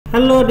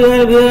Hello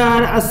dear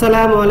viewer,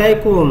 Assalamu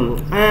alaikum.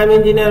 I am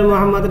Engineer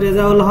Muhammad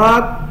Rezaul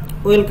Haq.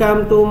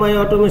 Welcome to my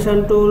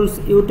Automation Tools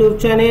YouTube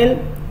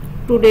channel.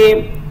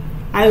 Today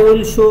I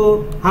will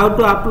show how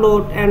to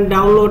upload and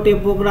download a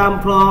program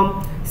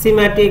from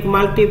SIMATIC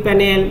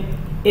multi-panel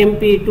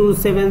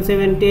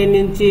MP277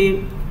 10-inch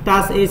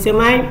touch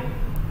HMI.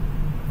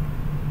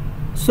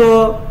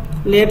 So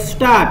let's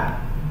start.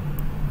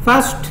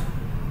 First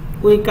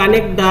we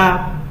connect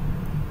the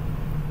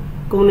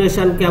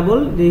communication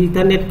cable, the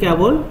Ethernet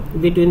cable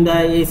between the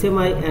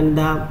HMI and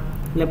the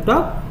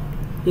laptop.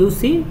 You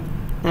see,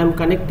 I am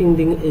connecting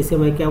the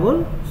HMI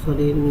cable,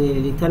 sorry,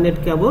 the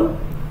Ethernet cable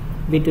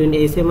between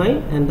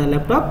HMI and the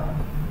laptop.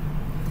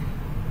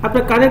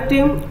 After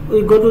connecting,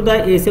 we go to the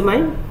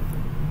HMI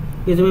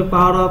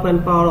power off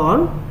and power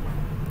on,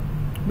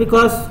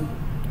 because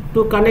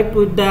to connect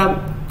with the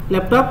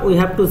laptop we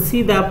have to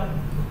see the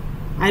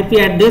IP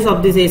address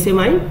of this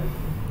HMI.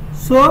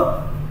 So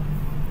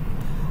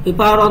we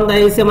power on the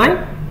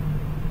HMI.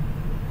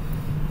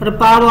 For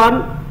power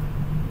on,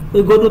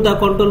 we go to the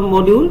control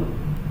module,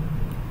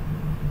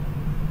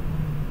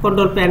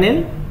 control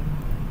panel.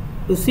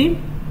 You see,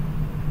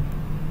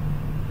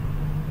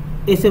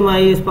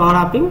 HMI is power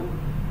upping.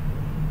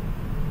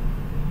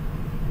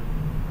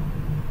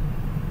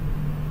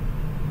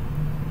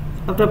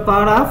 After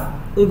power off,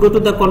 we go to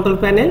the control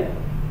panel.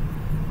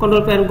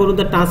 Control panel, go to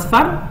the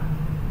transfer.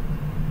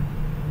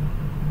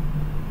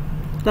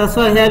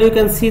 Transfer, here you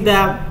can see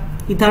the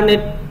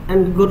Ethernet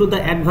and go to the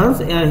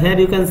advanced. Here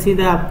you can see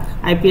the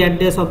IP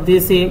address of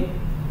this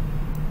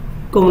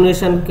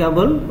communication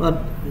cable or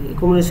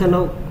communication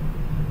of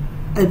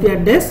IP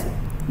address.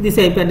 This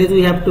IP address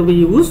we have to be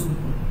used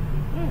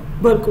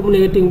for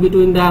communicating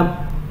between the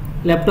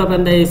laptop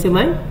and the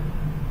HMI.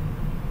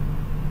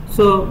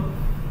 So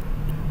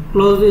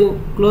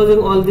closing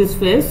all this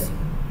phase,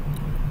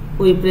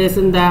 we press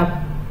in the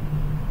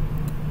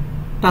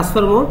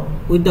transfer mode.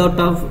 Without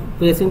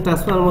pressing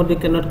transfer mode, we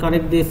cannot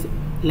connect this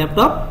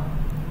laptop.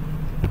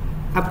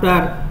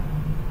 After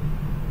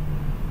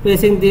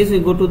pressing this, we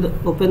go to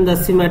open the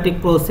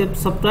SIMATIC Process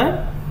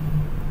software.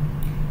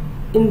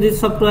 In this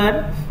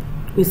software,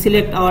 we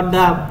select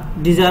the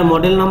desired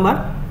model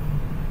number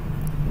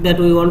that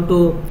we want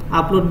to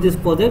upload this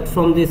project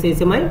from this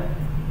HMI.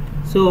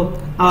 So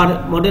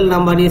our model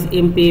number is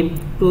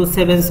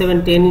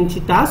MP277 10-inch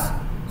touch.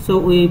 So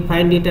we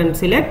find it and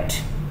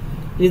select.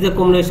 This is the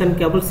communication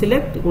cable.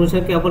 Select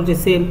communication cable is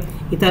same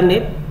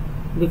Ethernet,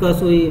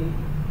 because we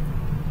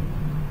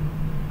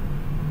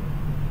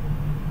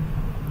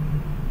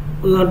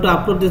want to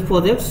upload this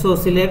project. So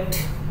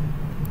select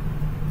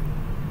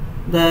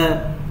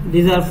the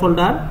desired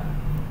folder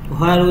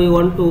where we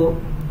want to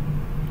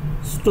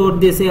store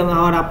this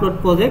our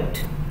upload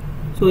project.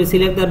 So we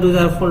select the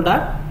desired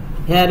folder.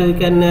 Here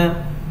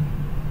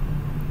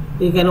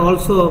we can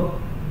also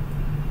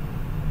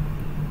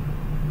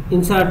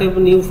insert a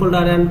new folder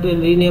and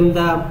rename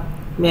the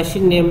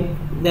machine name,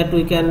 that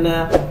we can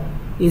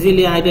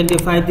easily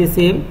identify the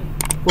same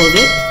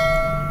project.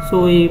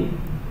 So we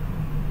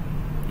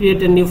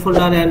create a new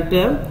folder and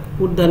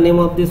put the name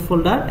of this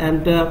folder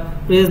and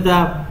press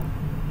the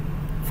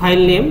file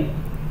name.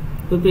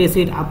 We press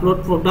it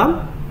upload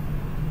program.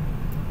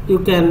 You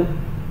can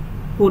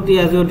put it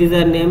as your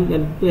desired name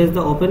and press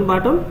the open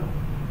button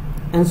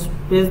and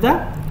press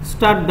the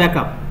start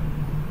backup.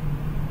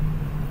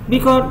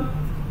 Because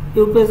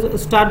you press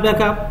start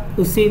backup,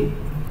 you see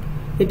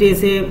it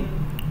is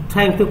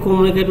trying to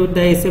communicate with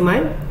the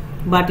HMI,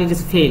 but it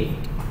is failed.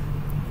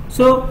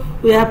 So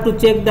we have to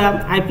check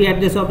the IP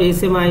address of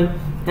HMI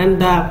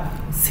and the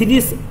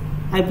series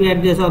IP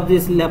address of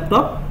this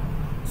laptop.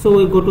 So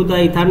we go to the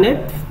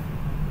Ethernet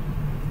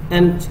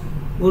and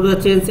go to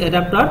the change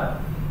adapter.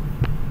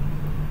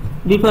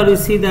 Before we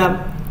see the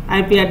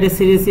IP address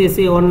series is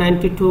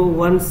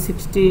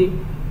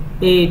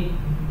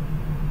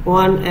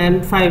 192.168.1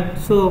 and 5.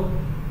 So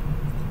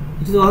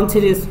it is one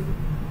series,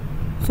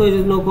 so it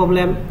is no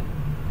problem.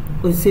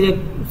 We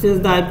change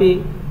the IP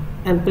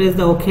and press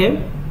the OK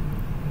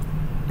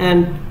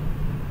and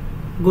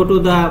go to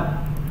the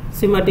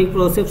SIMATIC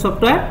Process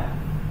software.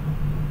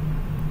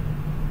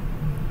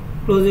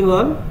 Closing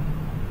all.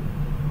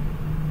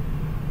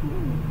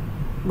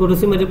 Go to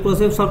SIMATIC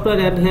Process software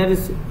and here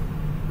is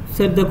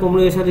set the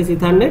communication is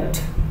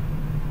Ethernet.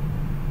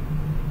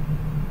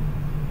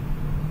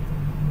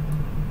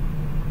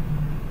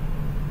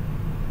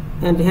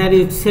 And here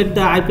you set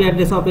the IP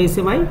address of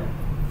HMI.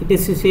 It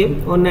is the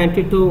same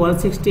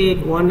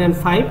 192.168.1 and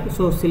 5.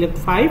 So select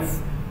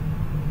 5.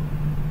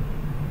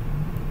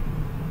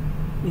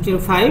 Region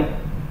 5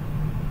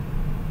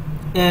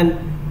 and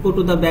go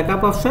to the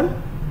backup option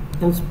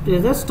and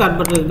press the start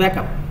button with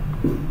backup.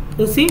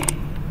 You see,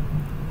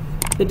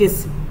 it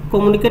is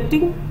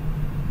communicating.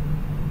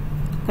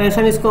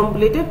 Connection is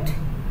completed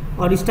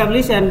or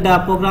established and the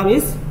program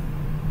is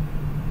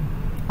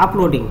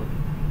uploading.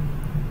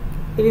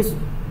 It is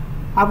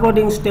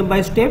uploading step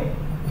by step.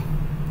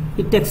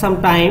 It takes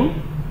some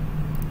time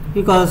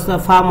because the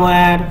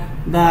firmware,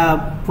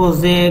 the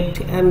project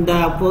and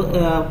the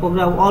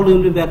program all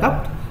will be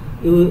backup.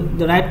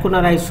 the right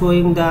corner is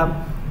showing the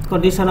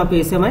condition of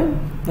HMI,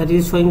 that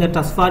is showing the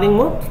transferring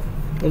mode.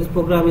 This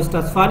program is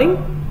transferring.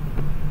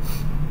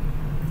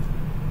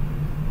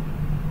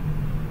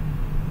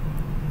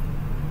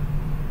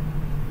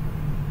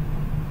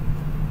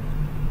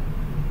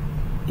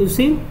 You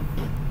see,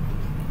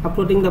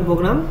 uploading the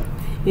program.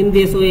 In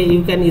this way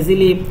you can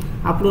easily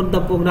upload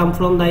the program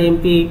from the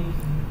MP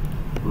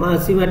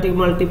SIMATIC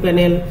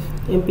multi-panel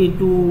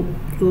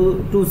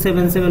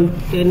MP277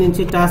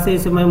 10-inch touch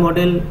HMI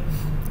model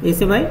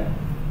HMI.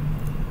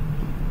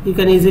 You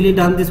can easily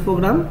done this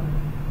program.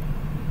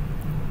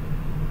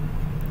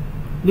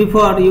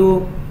 Before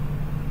you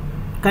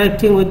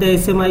connecting with the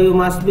HMI, you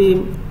must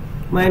be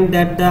mind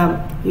that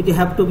it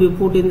have to be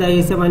put in the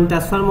HMI in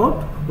transfer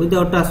mode.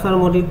 Without transfer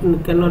mode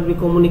it cannot be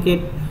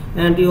communicate,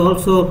 and you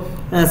also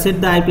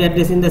set the IP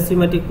address in the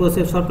SIMATIC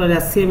process software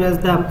as same as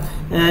the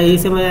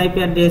HMI IP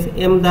address,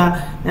 and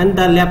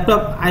the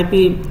laptop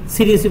IP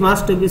series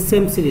must be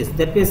same series.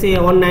 That means say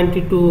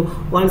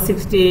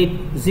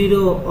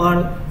 192.168.0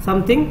 or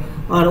something,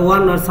 or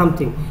 1 or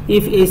something.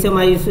 If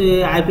HMI is,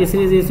 IP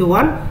series is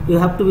 1, you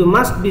have to be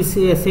must be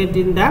set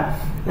in the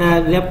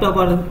laptop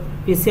or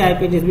PC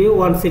IP address be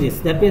 1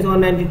 series. That means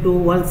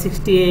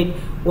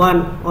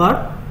 192.168.1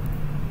 or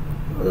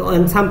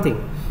and something.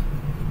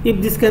 If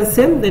this can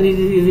same, then it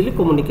is easily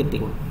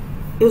communicating.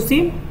 You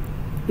see,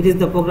 it is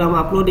the program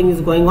uploading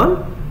is going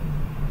on.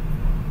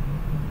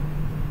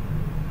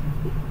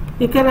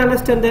 You can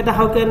understand that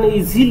how can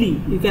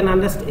easily you can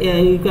understand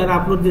you can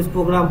upload this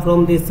program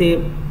from this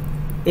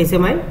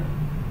HMI.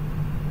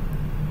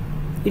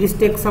 It is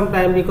take some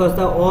time because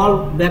the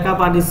all backup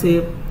are this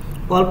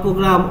all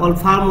program, all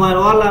firmware,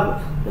 all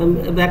are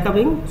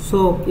backupping,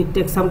 so it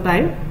takes some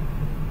time.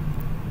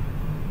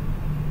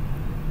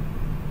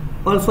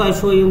 Also I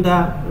show you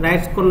the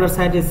right corner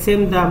side is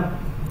same, the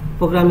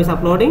program is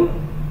uploading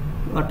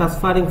or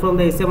transferring from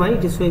the HMI.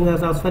 It is showing the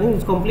transferring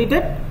is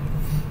completed.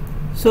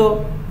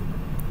 So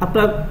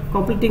after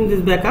completing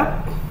this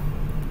backup,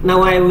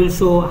 now I will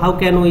show how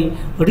can we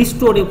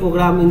restore a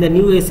program in the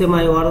new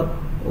HMI or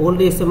old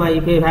HMI.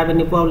 If you have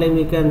any problem,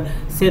 you can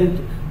send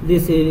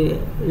this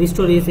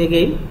restore is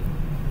again.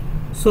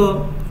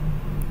 So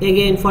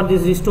again for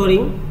this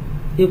restoring,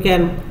 you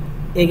can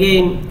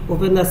again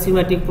open the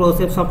SIMATIC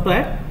process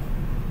software,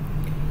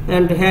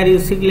 and here you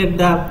select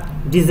the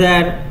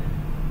desired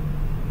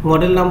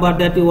model number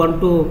that you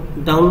want to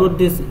download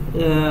this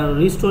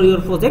restore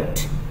your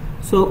project.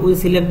 So we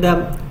select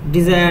the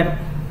desired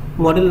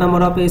model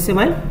number of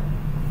HMI.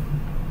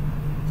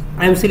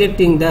 I am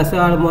selecting the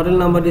model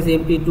number is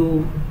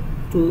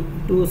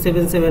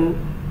MP277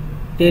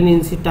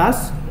 10-inch touch.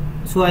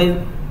 So I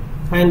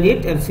find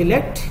it and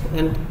select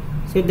and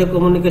set the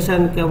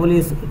communication cable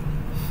is.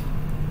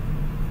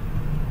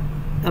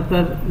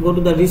 After go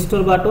to the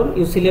restore button,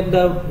 you select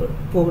the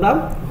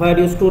program where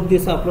you store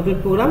this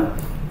uploaded program.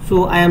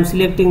 So I am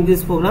selecting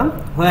this program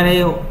where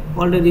I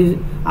already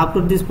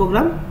upload this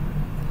program.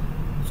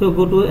 So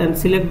go to and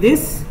select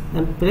this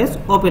and press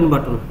open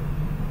button.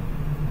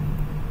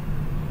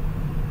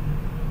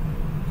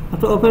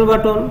 After open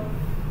button,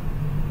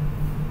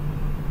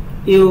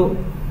 you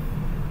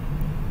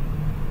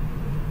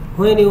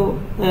when you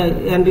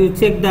and you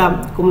check the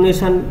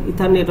combination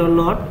Ethernet or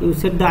not, you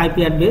set the IP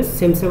address,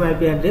 same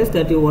IP address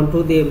that you want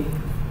to the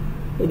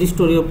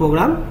restore your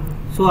program.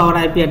 So our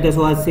IP address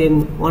was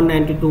same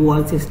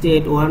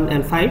 192.168.1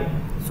 and 5.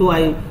 So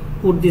I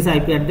put this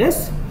IP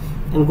address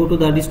and go to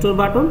the restore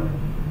button,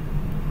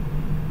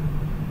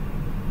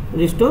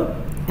 restore,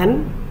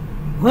 and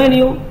when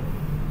you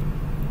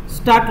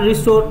start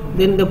restore,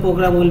 then the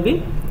program will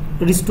be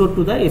restored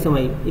to the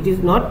HMI. It is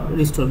not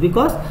restored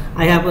because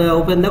I have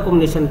opened the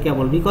combination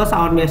cable, because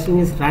our machine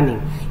is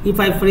running. If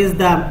I press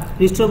the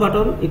restore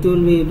button, it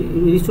will be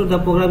restore the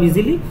program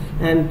easily,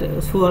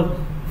 and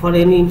for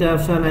any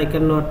interruption I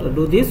cannot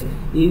do this.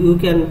 You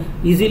can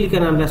easily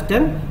can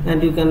understand,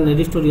 and you can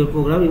restore your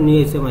program in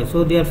new HMI.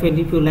 So dear friend,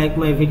 if you like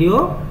my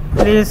video,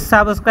 please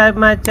subscribe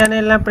my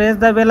channel and press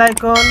the bell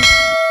icon.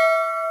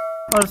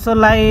 Also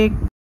like,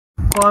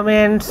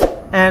 comments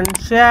and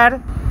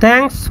share.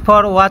 Thanks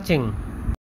for watching.